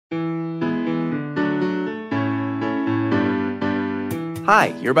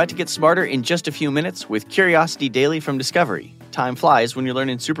Hi, you're about to get smarter in just a few minutes with Curiosity Daily from Discovery. Time flies when you're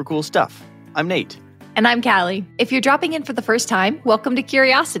learning super cool stuff. I'm Nate. And I'm Callie. If you're dropping in for the first time, welcome to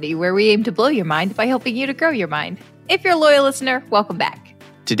Curiosity, where we aim to blow your mind by helping you to grow your mind. If you're a loyal listener, welcome back.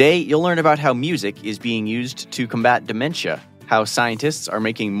 Today, you'll learn about how music is being used to combat dementia, how scientists are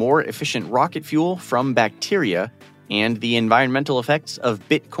making more efficient rocket fuel from bacteria, and the environmental effects of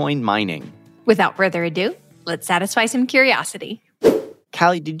Bitcoin mining. Without further ado, let's satisfy some curiosity.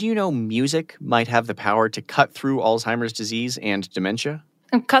 Callie, did you know music might have the power to cut through Alzheimer's disease and dementia?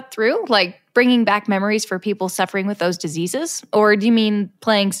 Cut through? Like bringing back memories for people suffering with those diseases? Or do you mean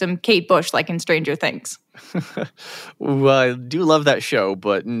playing some Kate Bush like in Stranger Things? Well, I do love that show,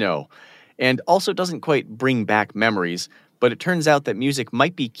 but no. And also doesn't quite bring back memories, but it turns out that music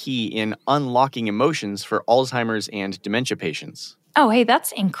might be key in unlocking emotions for Alzheimer's and dementia patients. Oh, hey,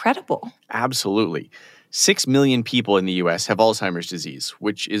 that's incredible. Absolutely. 6 million people in the U.S. have Alzheimer's disease,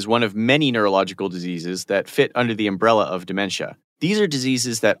 which is one of many neurological diseases that fit under the umbrella of dementia. These are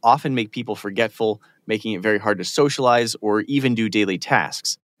diseases that often make people forgetful, making it very hard to socialize or even do daily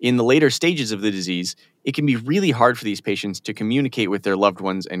tasks. In the later stages of the disease, it can be really hard for these patients to communicate with their loved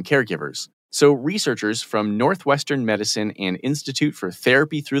ones and caregivers. So researchers from Northwestern Medicine and Institute for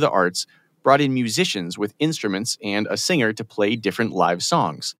Therapy Through the Arts brought in musicians with instruments and a singer to play different live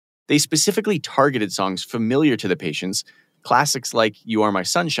songs. They specifically targeted songs familiar to the patients, classics like You Are My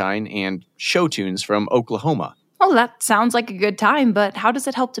Sunshine and show tunes from Oklahoma. Well, that sounds like a good time, but how does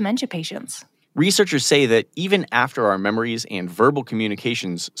it help dementia patients? Researchers say that even after our memories and verbal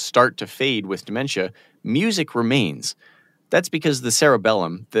communications start to fade with dementia, music remains. That's because the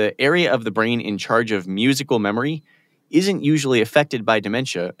cerebellum, the area of the brain in charge of musical memory, isn't usually affected by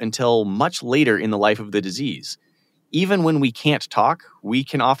dementia until much later in the life of the disease. Even when we can't talk, we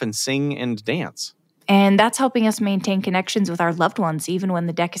can often sing and dance. And that's helping us maintain connections with our loved ones even when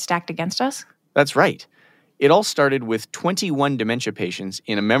the deck is stacked against us? That's right. It all started with 21 dementia patients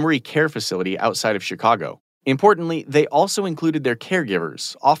in a memory care facility outside of Chicago. Importantly, they also included their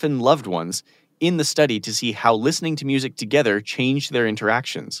caregivers, often loved ones, in the study to see how listening to music together changed their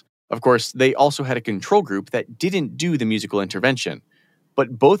interactions. Of course, they also had a control group that didn't do the musical intervention.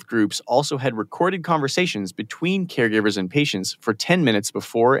 But both groups also had recorded conversations between caregivers and patients for 10 minutes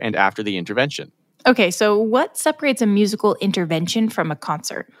before and after the intervention. Okay, so what separates a musical intervention from a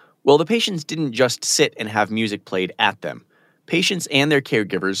concert? Well, the patients didn't just sit and have music played at them. Patients and their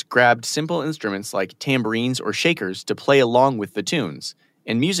caregivers grabbed simple instruments like tambourines or shakers to play along with the tunes,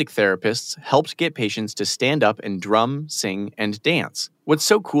 and music therapists helped get patients to stand up and drum, sing, and dance. What's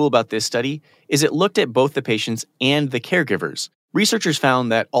so cool about this study is it looked at both the patients and the caregivers. Researchers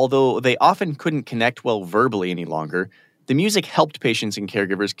found that although they often couldn't connect well verbally any longer, the music helped patients and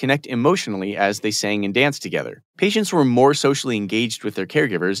caregivers connect emotionally as they sang and danced together. Patients were more socially engaged with their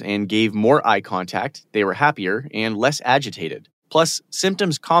caregivers and gave more eye contact, they were happier, and less agitated. Plus,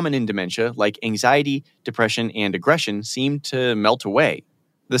 symptoms common in dementia like anxiety, depression, and aggression seemed to melt away.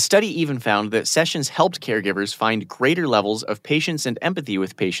 The study even found that sessions helped caregivers find greater levels of patience and empathy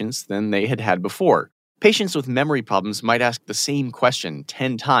with patients than they had had before. Patients with memory problems might ask the same question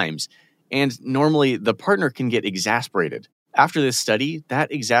 10 times, and normally the partner can get exasperated. After this study,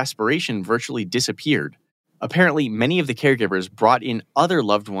 that exasperation virtually disappeared. Apparently, many of the caregivers brought in other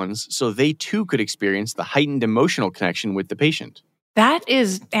loved ones so they too could experience the heightened emotional connection with the patient. That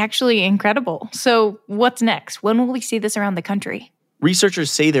is actually incredible. So what's next? When will we see this around the country? Researchers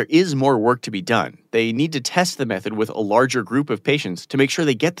say there is more work to be done. They need to test the method with a larger group of patients to make sure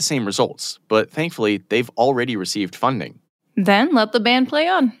they get the same results, but thankfully, they've already received funding. Then let the band play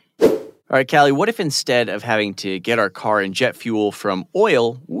on. All right, Callie, what if instead of having to get our car and jet fuel from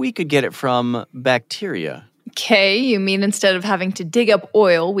oil, we could get it from bacteria? Okay, you mean instead of having to dig up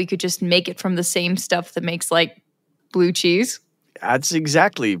oil, we could just make it from the same stuff that makes, like, blue cheese? That's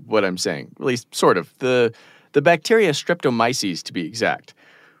exactly what I'm saying, at least sort of. The bacteria Streptomyces, to be exact.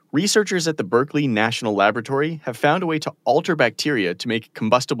 Researchers at the Berkeley National Laboratory have found a way to alter bacteria to make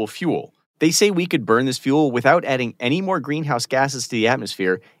combustible fuel. They say we could burn this fuel without adding any more greenhouse gases to the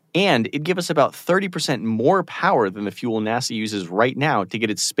atmosphere, and it'd give us about 30% more power than the fuel NASA uses right now to get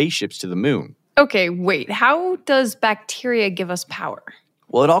its spaceships to the moon. Okay, wait, how does bacteria give us power?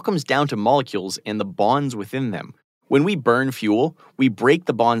 Well, it all comes down to molecules and the bonds within them. When we burn fuel, we break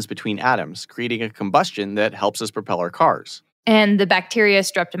the bonds between atoms, creating a combustion that helps us propel our cars. And the bacteria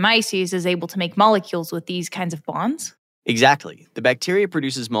Streptomyces is able to make molecules with these kinds of bonds? Exactly. The bacteria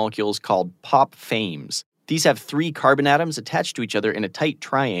produces molecules called pop phanes. These have 3 carbon atoms attached to each other in a tight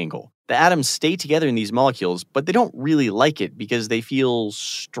triangle. The atoms stay together in these molecules, but they don't really like it because they feel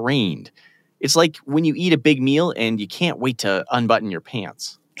strained. It's like when you eat a big meal and you can't wait to unbutton your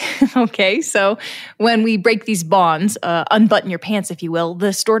pants. Okay, so when we break these bonds, unbutton your pants, if you will,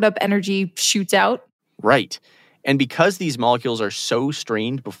 the stored up energy shoots out. Right. And because these molecules are so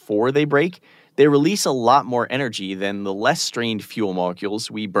strained before they break, they release a lot more energy than the less strained fuel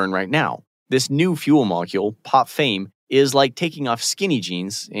molecules we burn right now. This new fuel molecule, POP-FAME, is like taking off skinny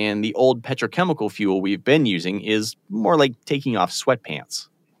jeans, and the old petrochemical fuel we've been using is more like taking off sweatpants.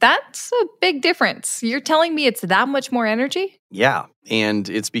 That's a big difference. You're telling me it's that much more energy? Yeah, and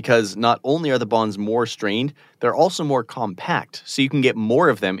it's because not only are the bonds more strained, they're also more compact, so you can get more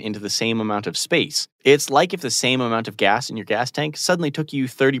of them into the same amount of space. It's like if the same amount of gas in your gas tank suddenly took you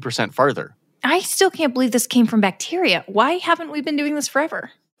 30% farther. I still can't believe this came from bacteria. Why haven't we been doing this forever?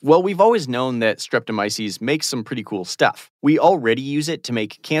 Well, we've always known that Streptomyces makes some pretty cool stuff. We already use it to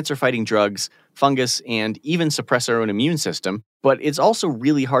make cancer-fighting drugs, fungus, and even suppress our own immune system, but it's also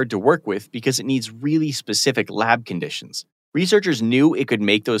really hard to work with because it needs really specific lab conditions. Researchers knew it could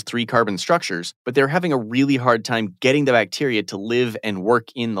make those 3-carbon structures, but they're having a really hard time getting the bacteria to live and work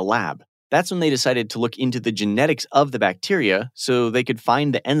in the lab. That's when they decided to look into the genetics of the bacteria so they could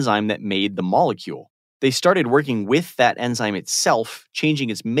find the enzyme that made the molecule. They started working with that enzyme itself, changing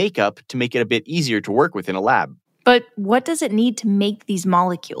its makeup to make it a bit easier to work with in a lab. But what does it need to make these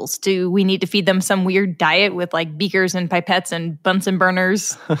molecules? Do we need to feed them some weird diet with like beakers and pipettes and Bunsen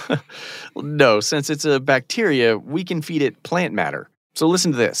burners? No, since it's a bacteria, we can feed it plant matter. So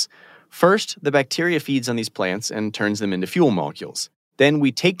listen to this. First, the bacteria feeds on these plants and turns them into fuel molecules. Then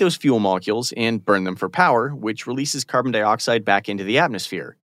we take those fuel molecules and burn them for power, which releases carbon dioxide back into the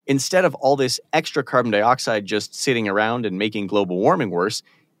atmosphere. Instead of all this extra carbon dioxide just sitting around and making global warming worse,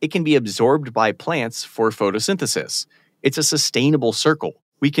 it can be absorbed by plants for photosynthesis. It's a sustainable circle.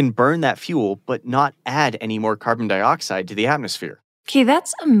 We can burn that fuel, but not add any more carbon dioxide to the atmosphere. Okay,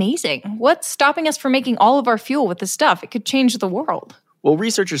 that's amazing. What's stopping us from making all of our fuel with this stuff? It could change the world. Well,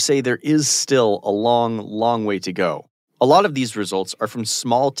 researchers say there is still a long, long way to go. A lot of these results are from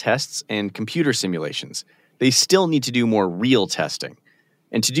small tests and computer simulations. They still need to do more real testing.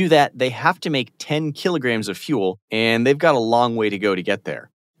 And to do that, they have to make 10 kilograms of fuel, and they've got a long way to go to get there.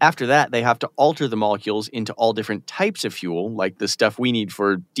 After that, they have to alter the molecules into all different types of fuel, like the stuff we need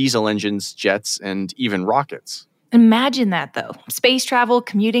for diesel engines, jets, and even rockets. Imagine that, though. Space travel,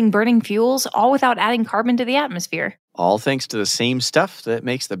 commuting, burning fuels, all without adding carbon to the atmosphere. All thanks to the same stuff that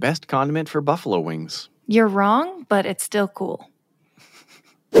makes the best condiment for buffalo wings. You're wrong, but it's still cool.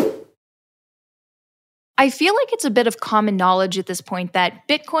 I feel like it's a bit of common knowledge at this point that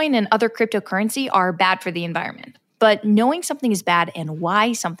Bitcoin and other cryptocurrency are bad for the environment. But knowing something is bad and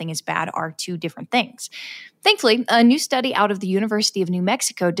why something is bad are two different things. Thankfully, a new study out of the University of New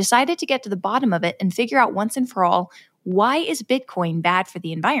Mexico decided to get to the bottom of it and figure out once and for all, why is Bitcoin bad for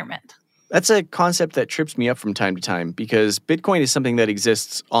the environment? That's a concept that trips me up from time to time because Bitcoin is something that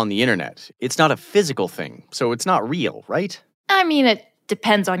exists on the internet. It's not a physical thing, so it's not real, right? I mean, it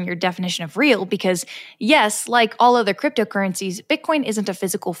depends on your definition of real because, yes, like all other cryptocurrencies, Bitcoin isn't a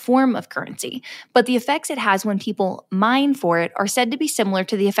physical form of currency, but the effects it has when people mine for it are said to be similar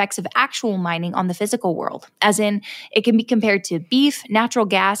to the effects of actual mining on the physical world, as in, it can be compared to beef, natural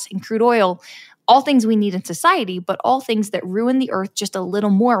gas, and crude oil, all things we need in society, but all things that ruin the earth just a little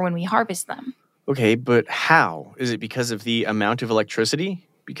more when we harvest them. Okay, but how? Is it because of the amount of electricity?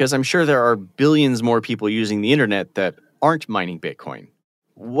 Because I'm sure there are billions more people using the internet that aren't mining Bitcoin.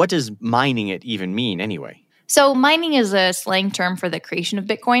 What does mining it even mean anyway? So mining is a slang term for the creation of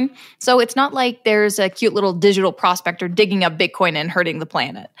Bitcoin. So it's not like there's a cute little digital prospector digging up Bitcoin and hurting the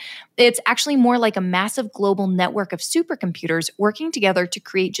planet. It's actually more like a massive global network of supercomputers working together to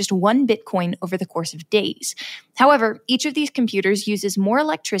create just one Bitcoin over the course of days. However, each of these computers uses more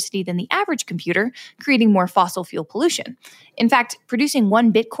electricity than the average computer, creating more fossil fuel pollution. In fact, producing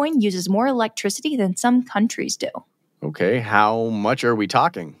one Bitcoin uses more electricity than some countries do. Okay, how much are we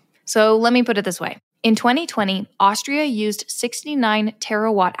talking? So let me put it this way. In 2020, Austria used 69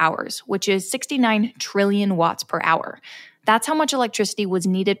 terawatt hours, which is 69 trillion watts per hour. That's how much electricity was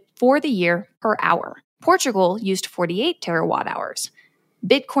needed for the year per hour. Portugal used 48 terawatt hours.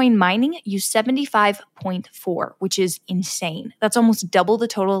 Bitcoin mining used 75.4, which is insane. That's almost double the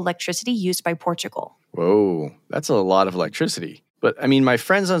total electricity used by Portugal. Whoa, that's a lot of electricity. But I mean, my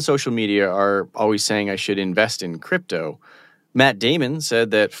friends on social media are always saying I should invest in crypto. Matt Damon said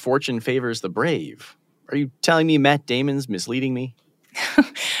that fortune favors the brave. Are you telling me Matt Damon's misleading me?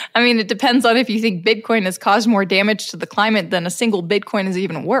 I mean, it depends on if you think Bitcoin has caused more damage to the climate than a single Bitcoin is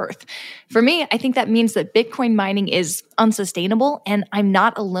even worth. For me, I think that means that Bitcoin mining is unsustainable, and I'm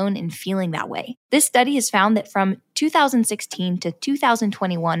not alone in feeling that way. This study has found that from 2016 to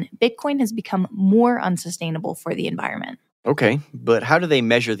 2021, Bitcoin has become more unsustainable for the environment. Okay, but how do they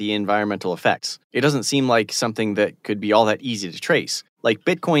measure the environmental effects? It doesn't seem like something that could be all that easy to trace. Like,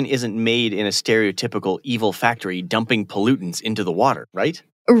 Bitcoin isn't made in a stereotypical evil factory dumping pollutants into the water, right?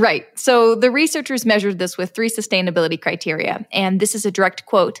 Right. So the researchers measured this with 3 sustainability criteria, and this is a direct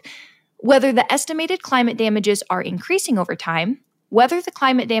quote: whether the estimated climate damages are increasing over time, whether the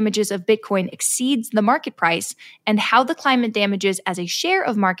climate damages of Bitcoin exceeds the market price, and how the climate damages as a share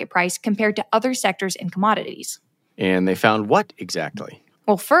of market price compared to other sectors and commodities. And they found what exactly?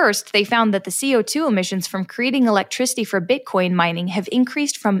 Well, first, they found that the CO2 emissions from creating electricity for Bitcoin mining have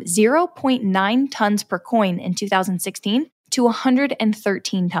increased from 0.9 tons per coin in 2016 to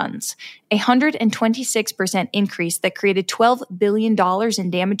 113 tons, a 126% increase that created $12 billion in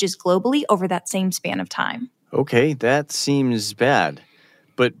damages globally over that same span of time. Okay, that seems bad.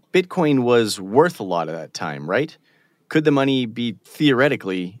 But Bitcoin was worth a lot at that time, right? Could the money be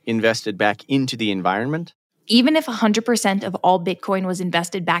theoretically invested back into the environment? Even if 100% of all Bitcoin was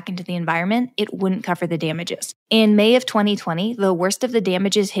invested back into the environment, it wouldn't cover the damages. In May of 2020, the worst of the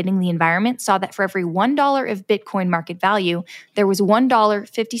damages hitting the environment saw that for every $1 of Bitcoin market value, there was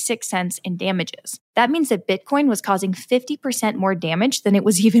 $1.56 in damages. That means that Bitcoin was causing 50% more damage than it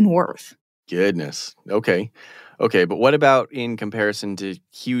was even worth. Goodness. Okay, but what about in comparison to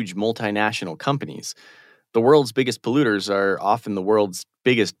huge multinational companies? The world's biggest polluters are often the world's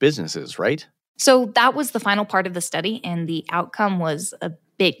biggest businesses, right? So that was the final part of the study, and the outcome was a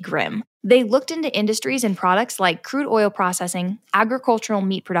bit grim. They looked into industries and products like crude oil processing, agricultural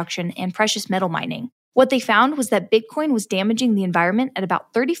meat production, and precious metal mining. What they found was that Bitcoin was damaging the environment at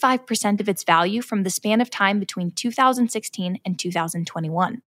about 35% of its value from the span of time between 2016 and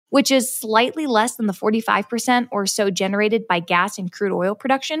 2021, which is slightly less than the 45% or so generated by gas and crude oil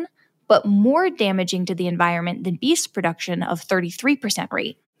production, but more damaging to the environment than beast production of 33%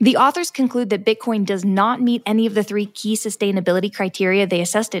 rate. The authors conclude that Bitcoin does not meet any of the 3 key sustainability criteria they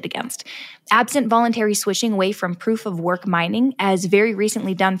assessed it against. Absent voluntary switching away from proof-of-work mining, as very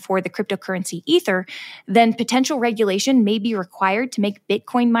recently done for the cryptocurrency Ether, then potential regulation may be required to make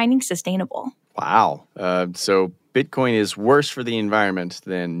Bitcoin mining sustainable. Wow. So Bitcoin is worse for the environment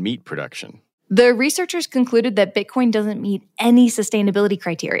than meat production. The researchers concluded that Bitcoin doesn't meet any sustainability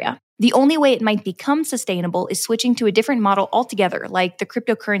criteria. The only way it might become sustainable is switching to a different model altogether, like the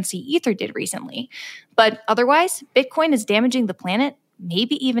cryptocurrency Ether did recently. But otherwise, Bitcoin is damaging the planet,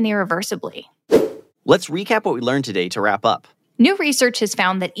 maybe even irreversibly. Let's recap what we learned today to wrap up. New research has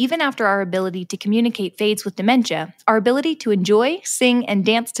found that even after our ability to communicate fades with dementia, our ability to enjoy, sing, and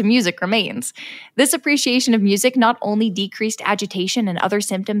dance to music remains. This appreciation of music not only decreased agitation and other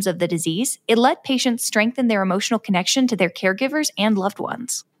symptoms of the disease, it let patients strengthen their emotional connection to their caregivers and loved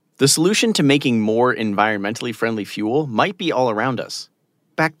ones. The solution to making more environmentally friendly fuel might be all around us.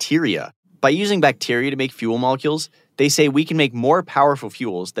 Bacteria. By using bacteria to make fuel molecules, they say we can make more powerful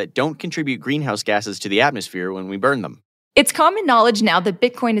fuels that don't contribute greenhouse gases to the atmosphere when we burn them. It's common knowledge now that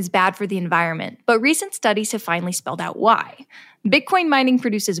Bitcoin is bad for the environment, but recent studies have finally spelled out why. Bitcoin mining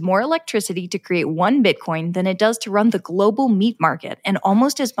produces more electricity to create 1 Bitcoin than it does to run the global meat market, and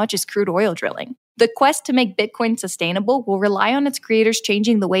almost as much as crude oil drilling. The quest to make Bitcoin sustainable will rely on its creators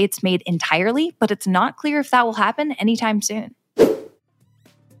changing the way it's made entirely, but it's not clear if that will happen anytime soon.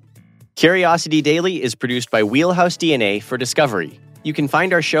 Curiosity Daily is produced by Wheelhouse DNA for Discovery. You can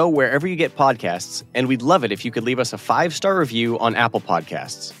find our show wherever you get podcasts, and we'd love it if you could leave us a 5-star review on Apple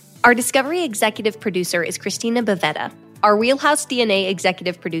Podcasts. Our Discovery executive producer is Christina Bavetta. Our Wheelhouse DNA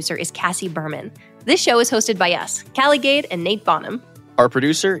executive producer is Cassie Berman. This show is hosted by us, Callie Gade and Nate Bonham. Our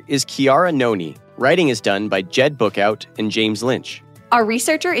producer is Kiara Noni. Writing is done by Jed Bookout and James Lynch. Our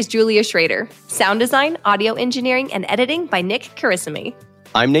researcher is Julia Schrader. Sound design, audio engineering, and editing by Nick Carissimi.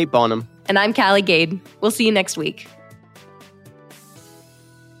 I'm Nate Bonham. And I'm Callie Gade. We'll see you next week.